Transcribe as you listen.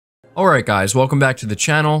Alright guys, welcome back to the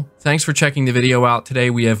channel. Thanks for checking the video out. Today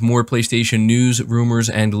we have more PlayStation news, rumors,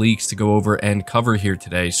 and leaks to go over and cover here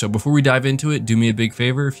today. So before we dive into it, do me a big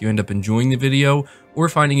favor. If you end up enjoying the video or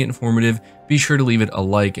finding it informative, be sure to leave it a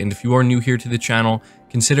like. And if you are new here to the channel,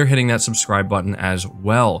 consider hitting that subscribe button as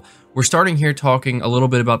well. We're starting here talking a little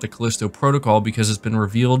bit about the Callisto Protocol because it's been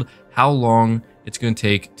revealed how long it's going to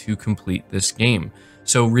take to complete this game.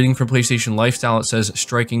 So reading from PlayStation Lifestyle, it says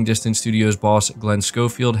Striking Distance Studios boss Glenn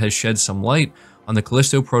Schofield has shed some light on the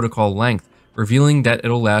Callisto Protocol length, revealing that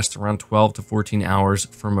it'll last around 12 to 14 hours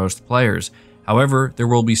for most players. However, there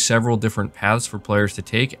will be several different paths for players to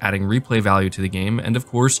take, adding replay value to the game, and of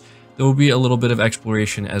course, there will be a little bit of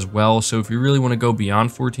exploration as well. So if you really want to go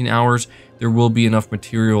beyond 14 hours, there will be enough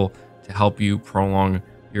material to help you prolong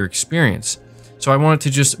your experience. So I wanted to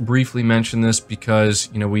just briefly mention this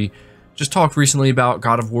because, we just talked recently about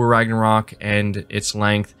God of War Ragnarok and its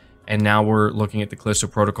length, and now we're looking at the Callisto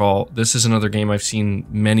Protocol. This is another game I've seen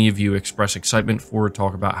many of you express excitement for,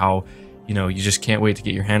 talk about how, you just can't wait to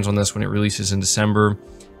get your hands on this when it releases in December.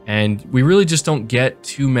 And we really just don't get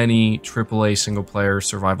too many AAA single-player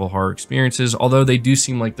survival horror experiences, although they do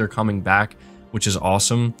seem like they're coming back, which is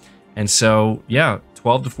awesome. And so, yeah,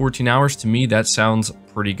 12 to 14 hours, to me, that sounds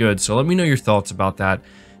pretty good. So let me know your thoughts about that.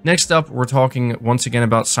 Next up, we're talking once again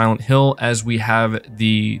about Silent Hill, as we have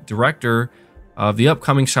the director of the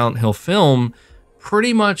upcoming Silent Hill film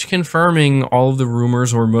pretty much confirming all of the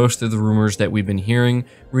rumors, or most of the rumors, that we've been hearing.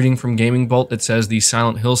 Reading from Gaming Bolt, it says the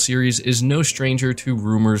Silent Hill series is no stranger to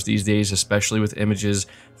rumors these days, especially with images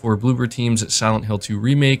for Bloober Team's Silent Hill 2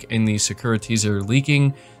 remake and the Sakura teaser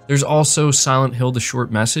leaking. There's also Silent Hill: The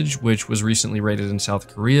Short Message, which was recently rated in South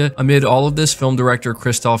Korea. Amid all of this, film director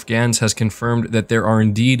Christoph Gans has confirmed that there are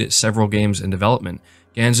indeed several games in development.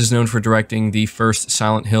 Gans is known for directing the first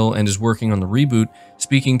Silent Hill and is working on the reboot.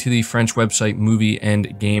 Speaking to the French website Movie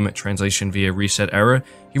and Game Translation via Reset Era,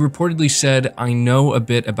 he reportedly said, "I know a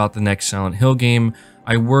bit about the next Silent Hill game.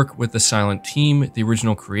 I work with the Silent team, the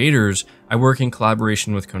original creators. I work in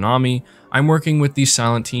collaboration with Konami. I'm working with the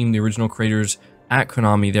Silent team, the original creators at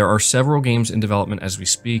Konami. There are several games in development as we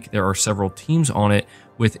speak. There are several teams on it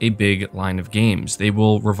with a big line of games. They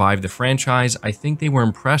will revive the franchise. I think they were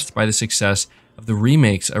impressed by the success of the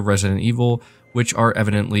remakes of Resident Evil, which are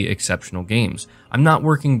evidently exceptional games. I'm not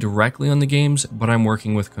working directly on the games, but I'm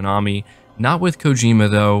working with Konami. Not with Kojima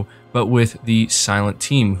though, but with the Silent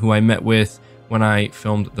team, who I met with when I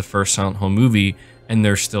filmed the first Silent Hill movie, and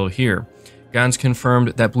they're still here." Gans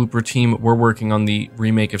confirmed that Bluepoint Team were working on the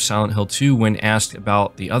remake of Silent Hill 2. When asked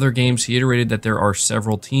about the other games, he iterated that there are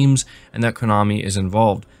several teams and that Konami is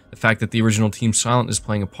involved. The fact that the original Team Silent is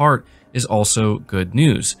playing a part is also good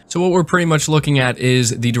news. So what we're pretty much looking at is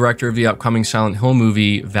the director of the upcoming Silent Hill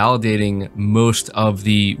movie validating most of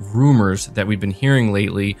the rumors that we've been hearing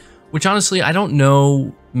lately, which honestly, I don't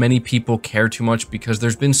know many people care too much, because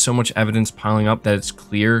there's been so much evidence piling up that it's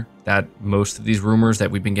clear that most of these rumors that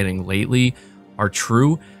we've been getting lately are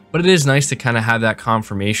true. But it is nice to kind of have that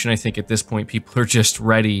confirmation. I think at this point, people are just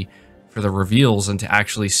ready for the reveals and to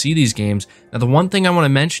actually see these games. Now, the one thing I want to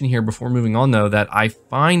mention here before moving on, though, that I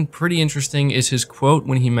find pretty interesting is his quote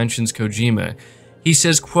when he mentions Kojima. He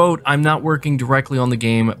says, quote, "I'm not working directly on the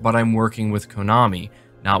game, but I'm working with Konami."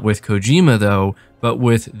 Not with Kojima, though, but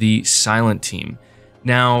with the Silent team.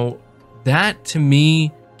 Now, that to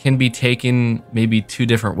me can be taken maybe two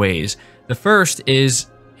different ways. The first is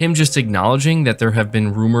him just acknowledging that there have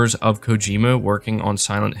been rumors of Kojima working on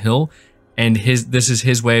Silent Hill, and this is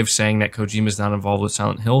his way of saying that Kojima is not involved with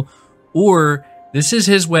Silent Hill, or this is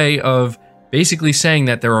his way of basically saying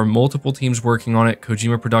that there are multiple teams working on it.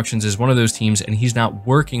 Kojima Productions is one of those teams, and he's not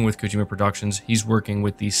working with Kojima Productions, he's working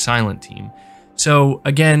with the Silent team. So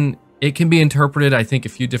again, it can be interpreted, I think, a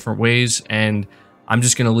few different ways, and I'm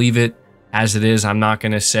just going to leave it as it is. I'm not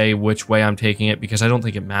going to say which way I'm taking it, because I don't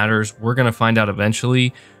think it matters. We're going to find out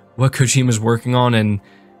eventually what Kojima's working on, and,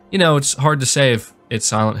 it's hard to say if it's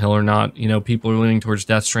Silent Hill or not. People are leaning towards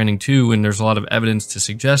Death Stranding 2, and there's a lot of evidence to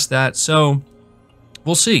suggest that, so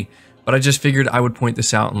we'll see. But I just figured I would point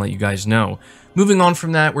this out and let you guys know. Moving on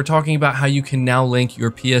from that, we're talking about how you can now link your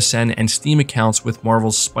PSN and Steam accounts with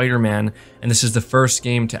Marvel's Spider-Man, and this is the first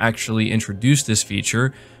game to actually introduce this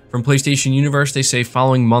feature. From PlayStation Universe, they say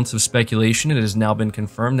following months of speculation, it has now been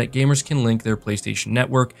confirmed that gamers can link their PlayStation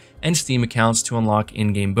Network and Steam accounts to unlock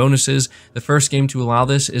in-game bonuses. The first game to allow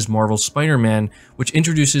this is Marvel's Spider-Man, which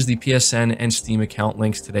introduces the PSN and Steam account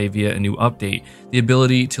links today via a new update. The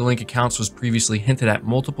ability to link accounts was previously hinted at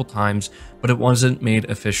multiple times, but it wasn't made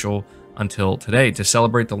official until today. To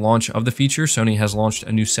celebrate the launch of the feature, Sony has launched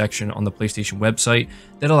a new section on the PlayStation website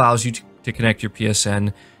that allows you to connect your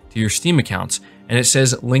PSN to your Steam accounts. And it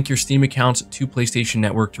says link your Steam accounts to PlayStation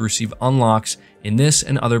Network to receive unlocks in this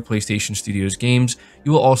and other PlayStation Studios games.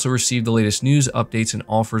 You will also receive the latest news, updates, and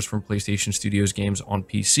offers from PlayStation Studios games on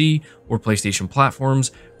PC or PlayStation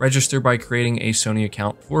platforms. Register by creating a Sony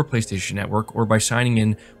account for PlayStation Network or by signing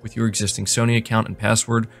in with your existing Sony account and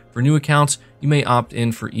password. For new accounts, you may opt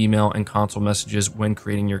in for email and console messages when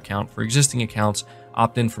creating your account. For existing accounts,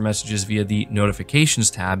 opt in for messages via the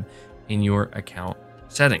notifications tab in your account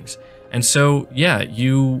settings. And so, yeah,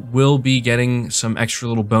 you will be getting some extra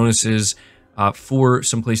little bonuses for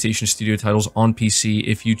some PlayStation Studio titles on PC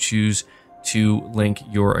if you choose to link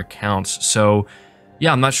your accounts. So,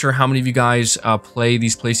 yeah, I'm not sure how many of you guys play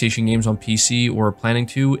these PlayStation games on PC or are planning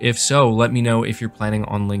to. If so, let me know if you're planning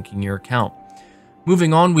on linking your account.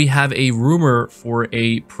 Moving on, we have a rumor for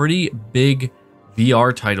a pretty big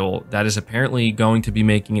VR title that is apparently going to be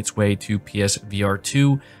making its way to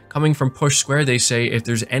PSVR2. Coming from Push Square, they say if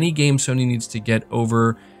there's any game Sony needs to get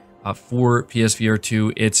over for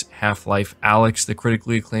PSVR2, it's Half Life Alyx. The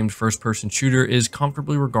critically acclaimed first-person shooter is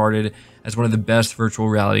comfortably regarded as one of the best virtual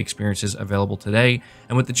reality experiences available today,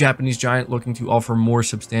 and with the Japanese giant looking to offer more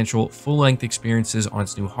substantial full-length experiences on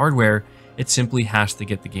its new hardware, it simply has to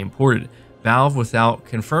get the game ported. Valve, without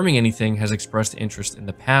confirming anything, has expressed interest in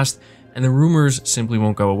the past, and the rumors simply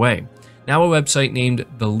won't go away. Now, a website named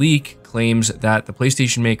The Leak claims that the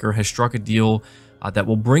PlayStation maker has struck a deal that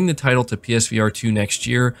will bring the title to PSVR2 next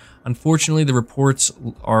year. Unfortunately, the reports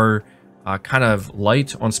are kind of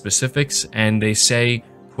light on specifics, and they say,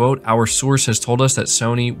 quote, "Our source has told us that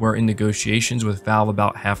Sony were in negotiations with Valve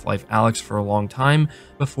about Half-Life Alyx for a long time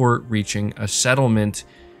before reaching a settlement,"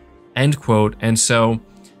 end quote. And so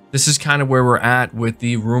this is kind of where we're at with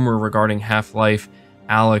the rumor regarding Half-Life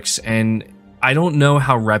Alyx, and I don't know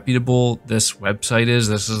how reputable this website is.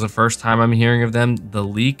 This is the first time I'm hearing of them, The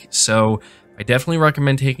Leak, so I definitely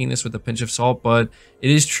recommend taking this with a pinch of salt, but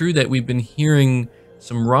it is true that we've been hearing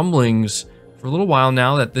some rumblings for a little while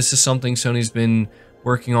now that this is something Sony's been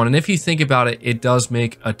working on, and if you think about it, it does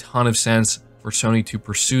make a ton of sense for Sony to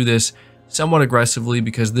pursue this somewhat aggressively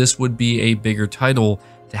because this would be a bigger title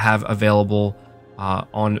to have available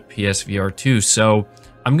on PSVR2. So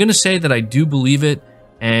I'm going to say that I do believe it,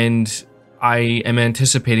 and I am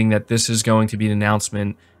anticipating that this is going to be an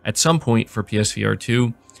announcement at some point for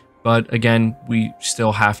PSVR2, but again, we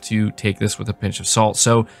still have to take this with a pinch of salt.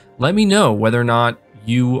 So let me know whether or not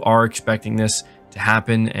you are expecting this to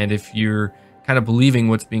happen, and if you're kind of believing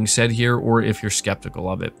what's being said here, or if you're skeptical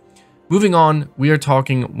of it. Moving on, we are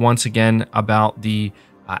talking once again about the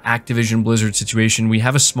Activision Blizzard situation. We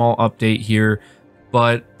have a small update here,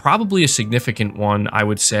 but probably a significant one, I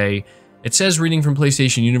would say. It says, reading from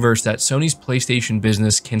PlayStation Universe, that Sony's PlayStation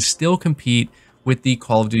business can still compete with the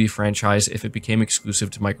Call of Duty franchise if it became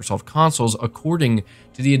exclusive to Microsoft consoles, according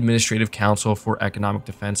to the Administrative Council for Economic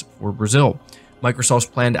Defense for Brazil. Microsoft's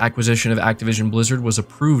planned acquisition of Activision Blizzard was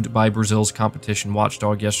approved by Brazil's competition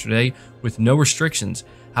watchdog yesterday with no restrictions.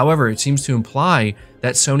 However, it seems to imply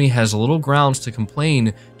that Sony has little grounds to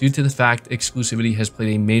complain due to the fact exclusivity has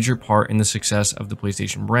played a major part in the success of the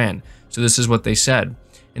PlayStation brand. So this is what they said.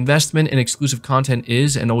 Investment in exclusive content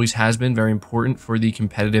is and always has been very important for the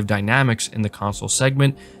competitive dynamics in the console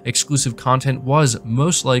segment. Exclusive content was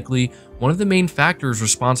most likely one of the main factors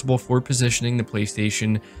responsible for positioning the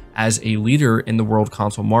PlayStation as a leader in the world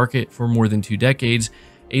console market for more than 2 decades,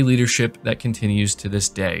 a leadership that continues to this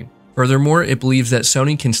day. Furthermore, it believes that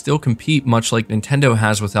Sony can still compete much like Nintendo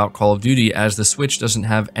has without Call of Duty, as the Switch doesn't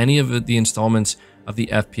have any of the installments of the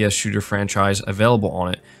FPS shooter franchise available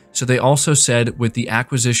on it. So they also said, with the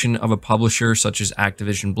acquisition of a publisher such as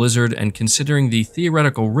Activision Blizzard and considering the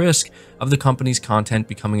theoretical risk of the company's content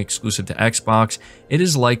becoming exclusive to Xbox, it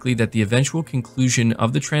is likely that the eventual conclusion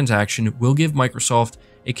of the transaction will give Microsoft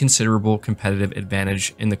a considerable competitive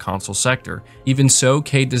advantage in the console sector. Even so,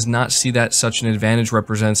 Kay does not see that such an advantage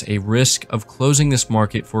represents a risk of closing this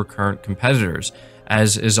market for current competitors.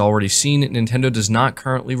 As is already seen, Nintendo does not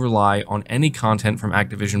currently rely on any content from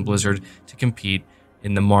Activision Blizzard to compete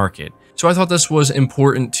in the market. So I thought this was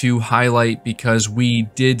important to highlight because we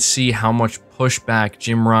did see how much pushback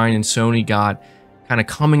Jim Ryan and Sony got kind of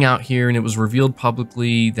coming out here, and it was revealed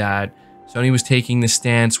publicly that Sony was taking the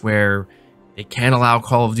stance where they can't allow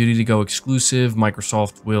Call of Duty to go exclusive.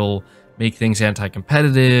 Microsoft will make things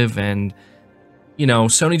anti-competitive, and you know,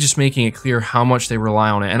 Sony just making it clear how much they rely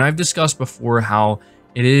on it. And I've discussed before how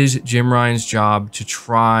it is Jim Ryan's job to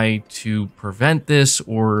try to prevent this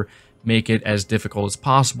or make it as difficult as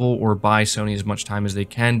possible or buy Sony as much time as they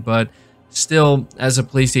can. But still, as a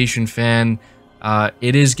PlayStation fan,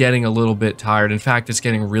 it is getting a little bit tired. In fact, it's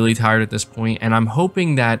getting really tired at this point. And I'm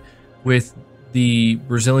hoping that with the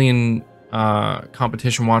Brazilian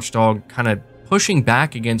competition watchdog kind of pushing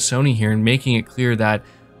back against Sony here and making it clear that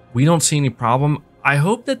we don't see any problem. I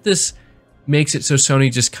hope that this makes it so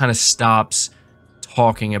Sony just kind of stops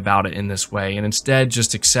talking about it in this way and instead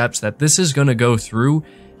just accepts that this is going to go through.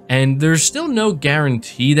 And there's still no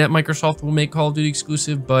guarantee that Microsoft will make Call of Duty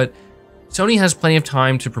exclusive, but Sony has plenty of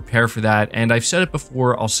time to prepare for that. And I've said it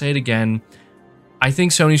before, I'll say it again. I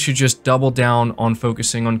think Sony should just double down on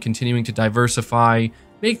focusing on continuing to diversify,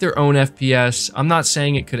 make their own FPS. I'm not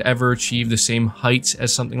saying it could ever achieve the same heights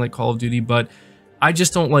as something like Call of Duty, but I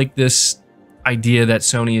just don't like this idea that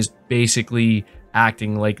Sony is basically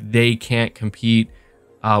acting like they can't compete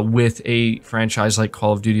with a franchise like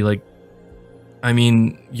Call of Duty. Like, I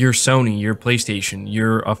mean, you're Sony, you're PlayStation,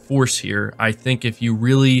 you're a force here. I think if you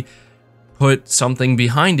really put something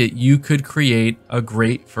behind it, you could create a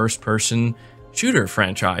great first-person shooter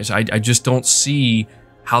franchise. I just don't see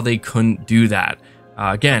how they couldn't do that.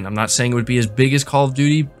 Again, I'm not saying it would be as big as Call of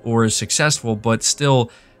Duty or as successful, but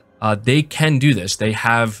still, they can do this. They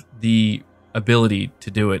have the ability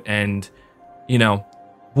to do it, and, you know,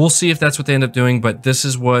 we'll see if that's what they end up doing, but this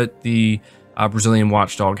is what the Brazilian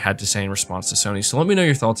watchdog had to say in response to Sony. So let me know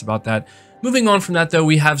your thoughts about that. Moving on from that, though,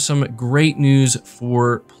 we have some great news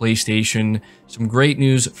for PlayStation, some great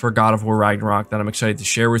news for God of War Ragnarok that I'm excited to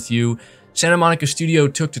share with you. Santa Monica Studio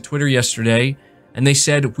took to Twitter yesterday, and they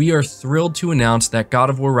said, "We are thrilled to announce that God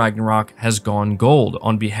of War Ragnarok has gone gold.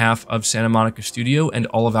 On behalf of Santa Monica Studio and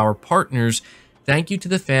all of our partners, thank you to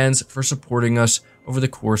the fans for supporting us over the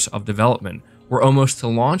course of development. We're almost to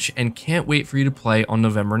launch and can't wait for you to play on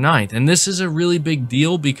November 9th. And this is a really big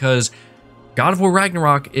deal because God of War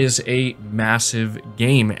Ragnarok is a massive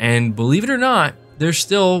game. And believe it or not, there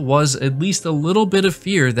still was at least a little bit of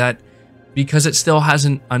fear that because it still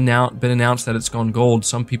hasn't been announced that it's gone gold,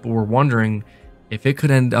 some people were wondering if it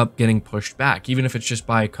could end up getting pushed back, even if it's just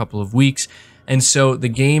by a couple of weeks. And so the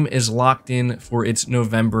game is locked in for its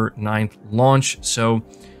November 9th launch. So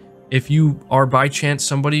if you are by chance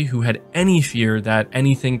somebody who had any fear that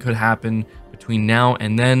anything could happen between now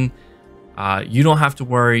and then, you don't have to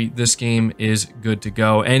worry. This game is good to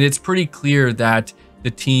go. And it's pretty clear that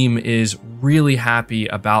the team is really happy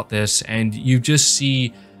about this. And you just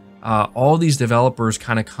see all these developers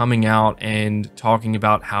kind of coming out and talking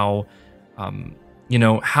about how, you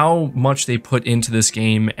know, how much they put into this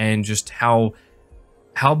game and just how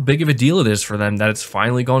big of a deal it is for them that it's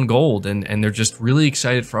finally gone gold, and they're just really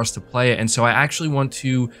excited for us to play it. And so I actually want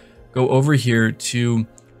to go over here to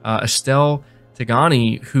Estelle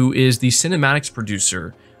Tagani, who is the cinematics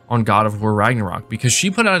producer on God of War Ragnarok, because she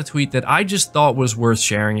put out a tweet that I just thought was worth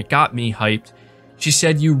sharing. It got me hyped. She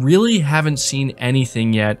said, "You really haven't seen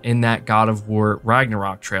anything yet in that God of War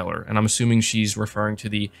Ragnarok trailer." And I'm assuming she's referring to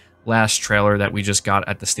the last trailer that we just got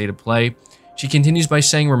at the State of Play. She continues by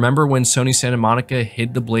saying, "Remember when Sony Santa Monica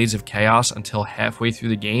hid the Blades of Chaos until halfway through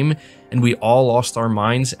the game, and we all lost our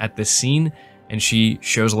minds at this scene?" And she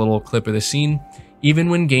shows a little clip of the scene. "Even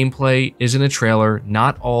when gameplay is in a trailer,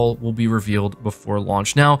 not all will be revealed before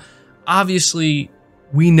launch." Now, obviously,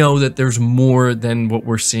 we know that there's more than what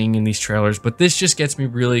we're seeing in these trailers, but this just gets me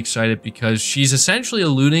really excited because she's essentially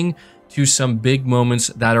alluding to some big moments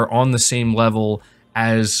that are on the same level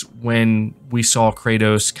as when we saw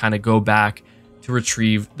Kratos kind of go back to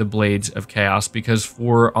retrieve the Blades of Chaos, because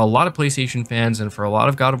for a lot of PlayStation fans and for a lot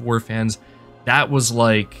of God of War fans, that was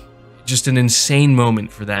like just an insane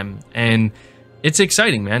moment for them. And it's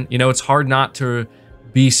exciting, man. You know, it's hard not to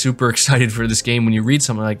be super excited for this game when you read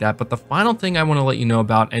something like that. But the final thing I want to let you know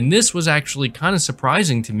about, and this was actually kind of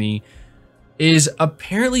surprising to me, is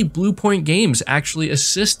apparently Bluepoint Games actually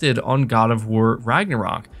assisted on God of War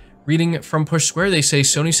Ragnarok. Reading from Push Square, they say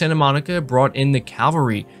Sony Santa Monica brought in the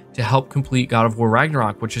cavalry to help complete God of War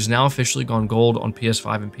Ragnarok, which has now officially gone gold on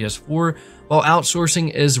PS5 and PS4. While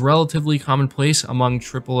outsourcing is relatively commonplace among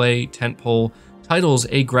AAA tentpole titles,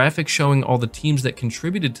 a graphic showing all the teams that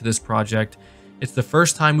contributed to this project, it's the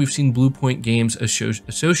first time we've seen Bluepoint Games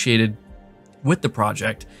associated with the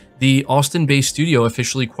project. The Austin-based studio,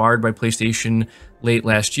 officially acquired by PlayStation late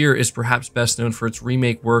last year, is perhaps best known for its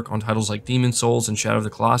remake work on titles like Demon's Souls and Shadow of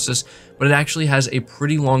the Colossus, but it actually has a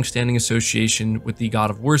pretty long-standing association with the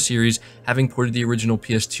God of War series, having ported the original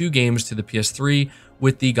PS2 games to the PS3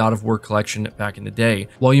 with the God of War collection back in the day.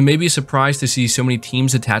 While you may be surprised to see so many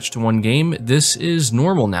teams attached to one game, this is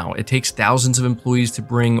normal now. It takes thousands of employees to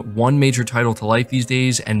bring one major title to life these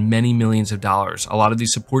days, and many millions of dollars. A lot of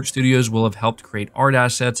these support studios will have helped create art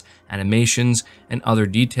assets, animations, and other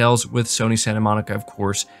details, with Sony Santa Monica, of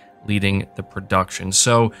course, leading the production.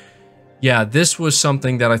 So yeah, this was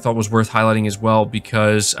something that I thought was worth highlighting as well,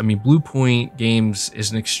 because I mean, Bluepoint Games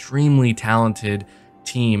is an extremely talented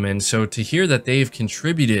team. And so to hear that they've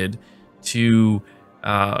contributed to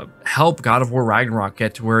help God of War Ragnarok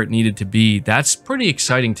get to where it needed to be, that's pretty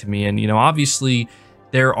exciting to me. And, you know, obviously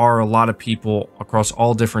there are a lot of people across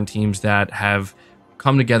all different teams that have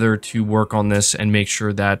come together to work on this and make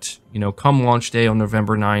sure that, you know, come launch day on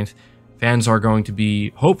November 9th, fans are going to be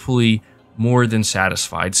hopefully more than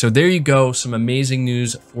satisfied. So there you go, some amazing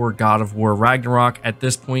news for God of War Ragnarok. At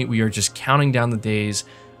this point, we are just counting down the days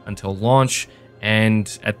until launch,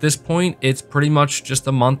 and at this point, it's pretty much just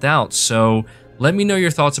a month out. So let me know your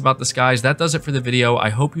thoughts about this, guys. That does it for the video. I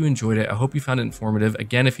hope you enjoyed it. I hope you found it informative.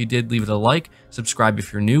 Again, if you did, leave it a like, subscribe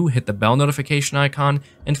if you're new, hit the bell notification icon,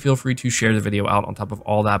 and feel free to share the video out on top of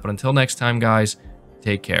all that. But until next time, guys,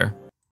 take care.